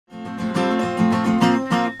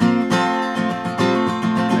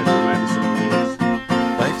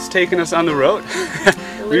taken us on the road.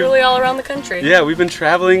 Literally all around the country. Yeah, we've been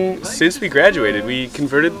traveling since we graduated. We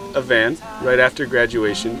converted a van right after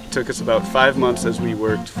graduation. It took us about 5 months as we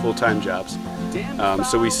worked full-time jobs.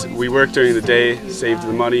 So we worked during the day, saved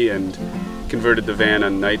the money, and converted the van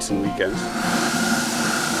on nights and weekends.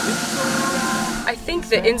 I think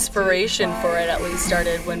the inspiration for it at least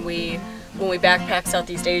started when we backpacked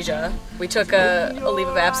Southeast Asia. We took a leave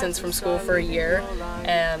of absence from school for a year,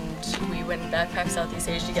 and we went and backpacked Southeast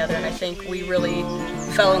Asia together, and I think we really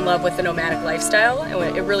fell in love with the nomadic lifestyle,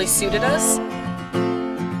 and it really suited us.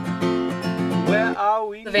 Where are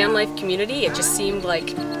we? The van life community, it just seemed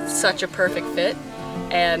like such a perfect fit,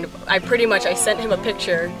 and I sent him a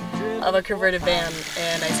picture of a converted van,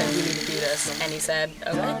 and I said, we need to do this, and he said,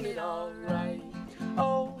 okay.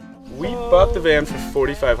 We bought the van for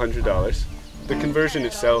 $4,500. The conversion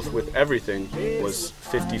itself with everything was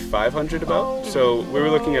 $5,500 about, so we were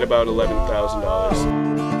looking at about $11,000.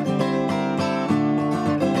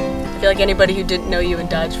 I feel like anybody who didn't know you in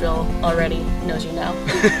Dodgeville already knows you now.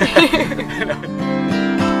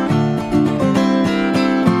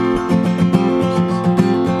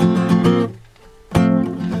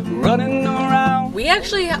 We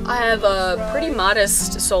actually have a pretty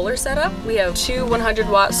modest solar setup. We have two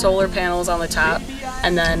 100-watt solar panels on the top,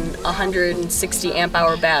 and then a 160 amp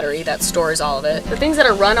hour battery that stores all of it. The things that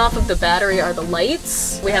are run off of the battery are the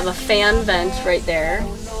lights. We have a fan vent right there,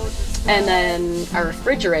 and then our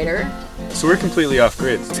refrigerator. So we're completely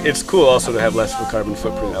off-grid. It's cool also to have less of a carbon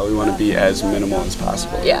footprint. We want to be as minimal as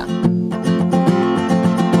possible. Yeah.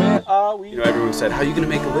 You know, everyone said, how are you going to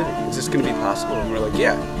make a living? Is this going to be possible? And we're like,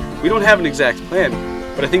 yeah. We don't have an exact plan,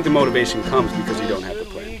 but I think the motivation comes because you don't have the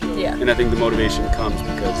plan. Yeah. And I think the motivation comes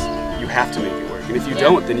because you have to make it work. And if you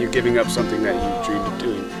don't, then you're giving up something that you dreamed of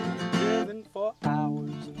doing.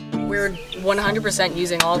 We're 100%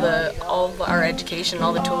 using all of our education,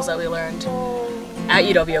 all the tools that we learned at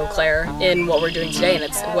UW-Eau Claire in what we're doing today, and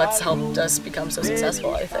it's what's helped us become so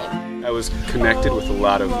successful, I think. I was connected with a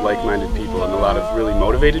lot of like-minded people and a lot of really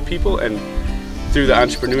motivated people, and through the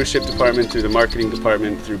entrepreneurship department, through the marketing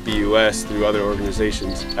department, through BUS, through other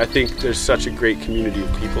organizations, I think there's such a great community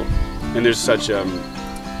of people, and there's such a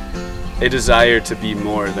desire to be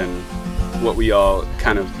more than what we all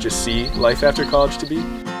kind of just see life after college to be.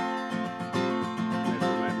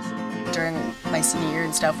 During my senior year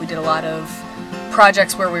and stuff, we did a lot of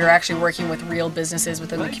projects where we were actually working with real businesses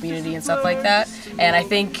within the community and stuff like that, and I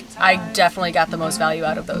think I definitely got the most value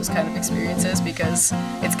out of those kind of experiences because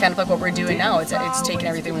it's kind of like what we're doing now. It's taking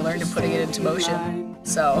everything we learned and putting it into motion.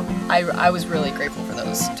 So I was really grateful for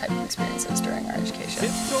those type of experiences during our education.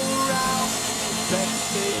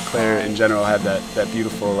 Claire in general had that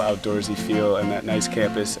beautiful outdoorsy feel and that nice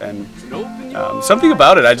campus, and something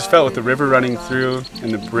about it, I just felt with the river running through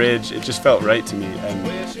and the bridge, it just felt right to me, and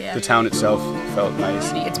the town itself felt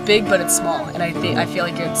nice. It's big but it's small, and I feel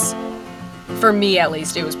like it's, for me at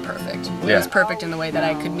least, it was perfect. It was perfect in the way that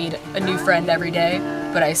I could meet a new friend every day,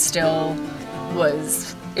 but I still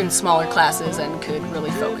was in smaller classes and could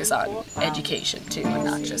really focus on education too, and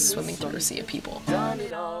not just swimming through a sea of people.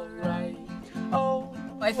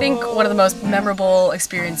 I think one of the most memorable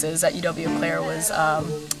experiences at UW-Eau Claire was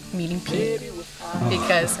meeting Pete,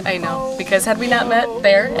 because had we not met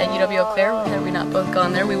there at UW-Eau Claire, had we not both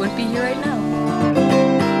gone there, we wouldn't be here right now.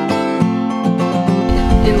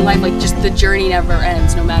 In life, like, just the journey never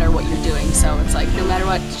ends no matter what you're doing, so it's like no matter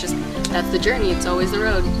what, it's just, that's the journey, it's always the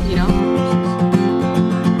road, you know?